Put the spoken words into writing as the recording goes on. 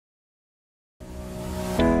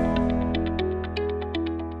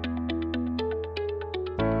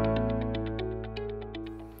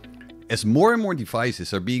As more and more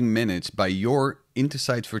devices are being managed by your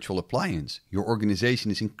Intersight virtual appliance, your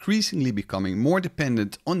organization is increasingly becoming more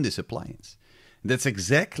dependent on this appliance. That's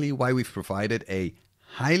exactly why we've provided a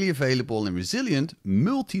highly available and resilient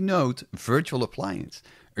multi-node virtual appliance,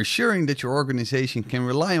 assuring that your organization can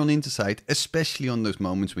rely on Intersight, especially on those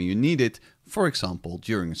moments when you need it, for example,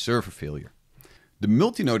 during a server failure. The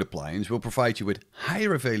multi-node appliance will provide you with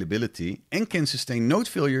higher availability and can sustain node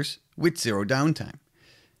failures with zero downtime.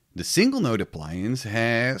 The single node appliance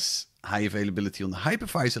has high availability on the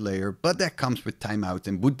hypervisor layer, but that comes with timeout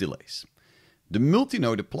and boot delays. The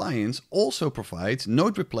multi-node appliance also provides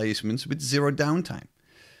node replacements with zero downtime,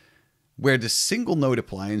 where the single node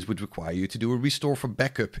appliance would require you to do a restore for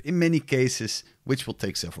backup in many cases, which will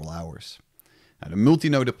take several hours. Now, the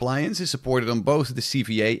multi-node appliance is supported on both the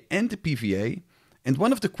CVA and the PVA, and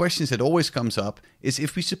one of the questions that always comes up is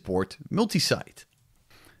if we support multi-site.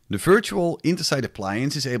 The virtual Intersight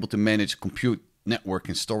appliance is able to manage compute, network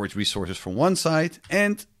and storage resources from one side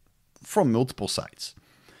and from multiple sites.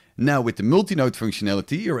 Now with the multi-node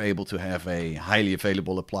functionality, you're able to have a highly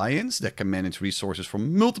available appliance that can manage resources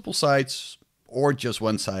from multiple sites or just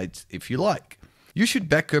one site if you like. You should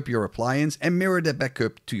back up your appliance and mirror that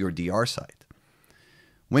backup to your DR site.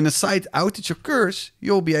 When a site outage occurs,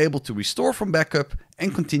 you'll be able to restore from backup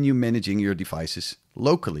and continue managing your devices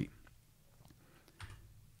locally.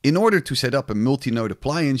 In order to set up a multi-node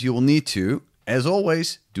appliance, you will need to, as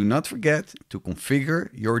always, do not forget to configure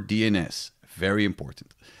your DNS. Very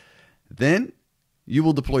important. Then you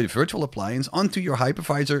will deploy the virtual appliance onto your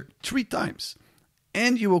hypervisor 3 times.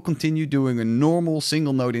 And you will continue doing a normal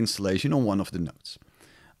single node installation on one of the nodes.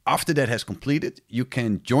 After that has completed, you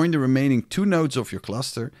can join the remaining 2 nodes of your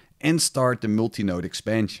cluster and start the multi-node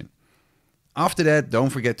expansion. After that, don't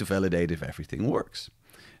forget to validate if everything works.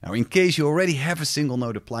 Now, in case you already have a single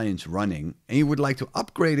node appliance running and you would like to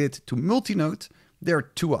upgrade it to multi-node, there are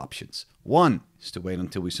 2 options. One is to wait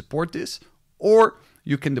until we support this, or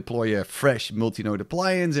you can deploy a fresh multi-node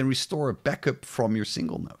appliance and restore a backup from your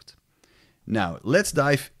single node. Now, let's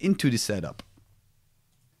dive into the setup.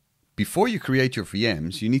 Before you create your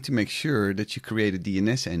VMs, you need to make sure that you create a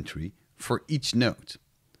DNS entry for each node.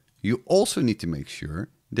 You also need to make sure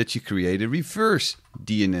that you create a reverse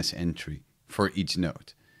DNS entry for each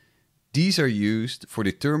node. These are used for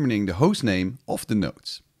determining the hostname of the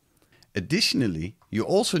nodes. Additionally, you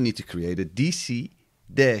also need to create a DC-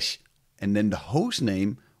 and then the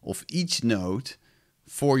hostname of each node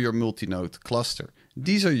for your multi-node cluster.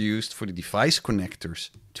 These are used for the device connectors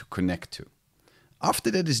to connect to.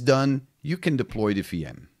 After that is done, you can deploy the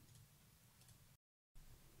VM.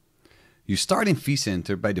 You start in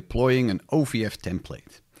vCenter by deploying an OVF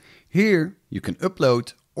template. Here you can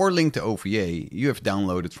upload or link the OVA you have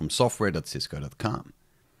downloaded from software.cisco.com.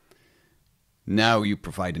 Now you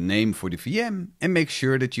provide a name for the VM and make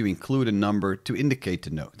sure that you include a number to indicate the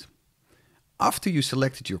node. After you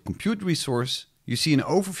selected your compute resource, you see an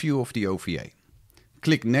overview of the OVA.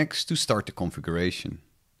 Click Next to start the configuration.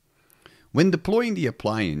 When deploying the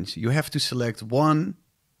appliance, you have to select one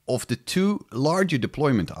of the 2 larger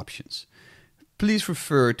deployment options. Please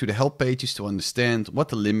refer to the help pages to understand what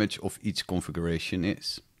the limit of each configuration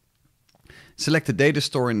is. Select the data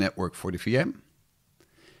store and network for the VM.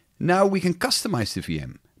 Now we can customize the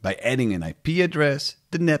VM by adding an IP address,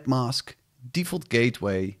 the net mask, default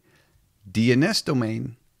gateway, DNS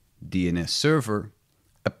domain, DNS server,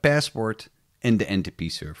 a password, and the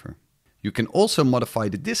NTP server. You can also modify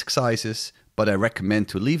the disk sizes, but I recommend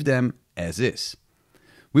to leave them as is.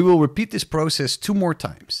 We will repeat this process 2 more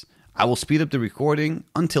times. I will speed up the recording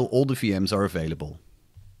until all the VMs are available.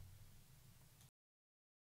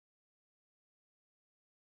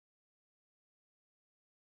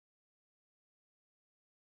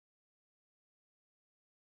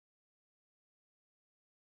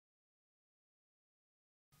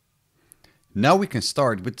 Now we can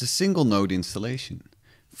start with the single node installation.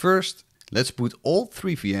 First, let's boot all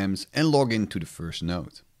 3 VMs and log into the first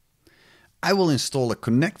node. I will install a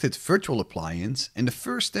connected virtual appliance, and the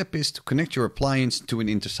first step is to connect your appliance to an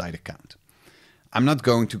Intersight account. I'm not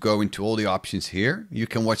going to go into all the options here. You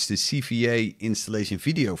can watch the CVA installation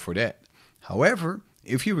video for that. However,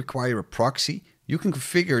 if you require a proxy, you can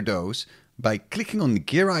configure those by clicking on the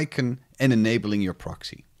gear icon and enabling your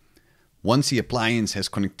proxy. Once the appliance has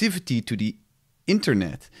connectivity to the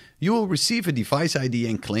internet, you will receive a device ID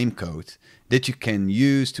and claim code that you can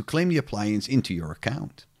use to claim the appliance into your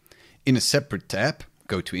account. In a separate tab,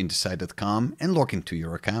 go to intersight.com and log into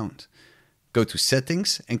your account. Go to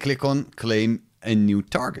Settings and click on Claim a new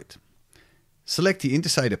target. Select the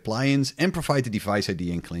Intersight appliance and provide the device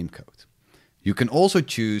ID and claim code. You can also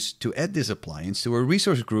choose to add this appliance to a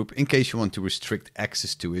resource group in case you want to restrict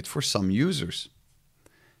access to it for some users.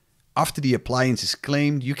 After the appliance is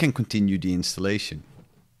claimed, you can continue the installation.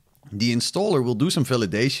 The installer will do some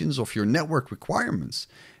validations of your network requirements,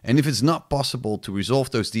 and if it's not possible to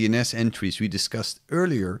resolve those DNS entries we discussed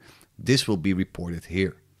earlier, this will be reported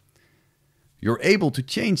here. You're able to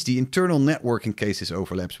change the internal network in case this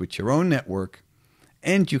overlaps with your own network,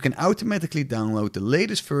 and you can automatically download the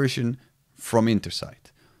latest version from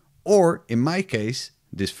Intersight. Or in my case,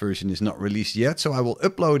 this version is not released yet, so I will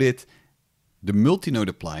upload it. The Multi-Node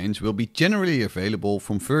Appliance will be generally available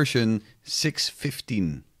from version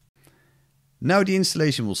 6.15. Now the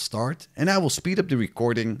installation will start, and I will speed up the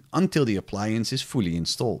recording until the appliance is fully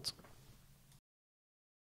installed.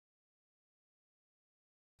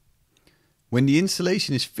 When the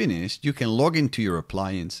installation is finished, you can log into your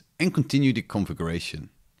appliance and continue the configuration.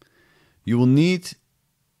 You will need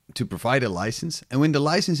to provide a license, and when the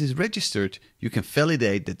license is registered, you can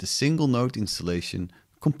validate that the single node installation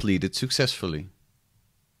completed successfully.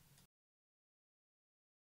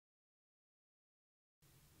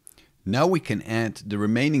 Now we can add the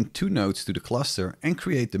remaining 2 nodes to the cluster and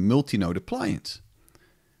create the multi-node appliance.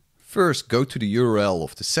 First, go to the URL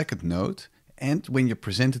of the second node, and when you're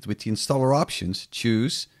presented with the installer options,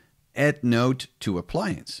 choose Add Node to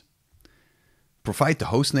Appliance. Provide the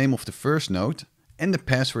hostname of the first node and the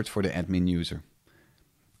password for the admin user.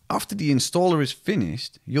 After the installer is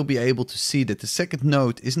finished, you'll be able to see that the second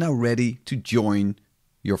node is now ready to join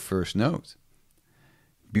your first node.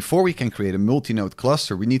 Before we can create a multi-node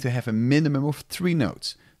cluster, we need to have a minimum of 3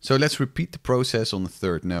 nodes. So let's repeat the process on the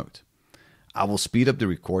third node. I will speed up the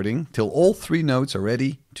recording till all 3 nodes are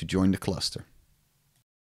ready to join the cluster.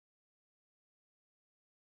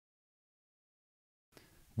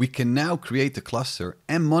 We can now create the cluster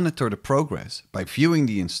and monitor the progress by viewing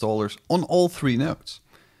the installers on all 3 nodes.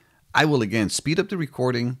 I will again speed up the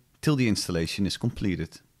recording till the installation is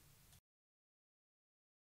completed.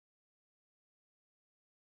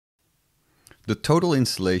 The total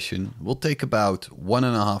installation will take about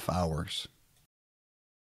 1.5 hours.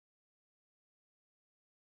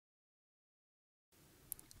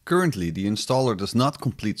 Currently, the installer does not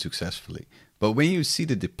complete successfully, but when you see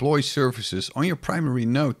the deploy services on your primary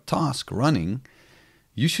node task running,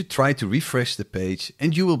 you should try to refresh the page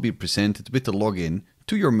and you will be presented with the login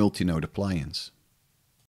to your multi-node appliance.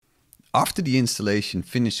 After the installation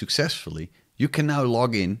finished successfully, you can now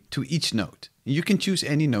log in to each node. You can choose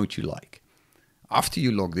any node you like. After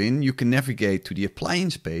you logged in, you can navigate to the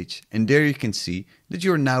appliance page, and there you can see that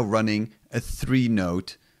you're now running a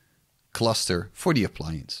 3-node cluster for the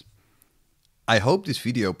appliance. I hope this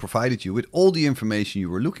video provided you with all the information you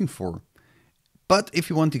were looking for. But if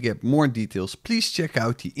you want to get more details, please check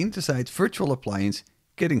out the Intersight Virtual Appliance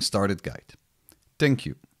Getting Started guide. Thank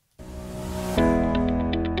you.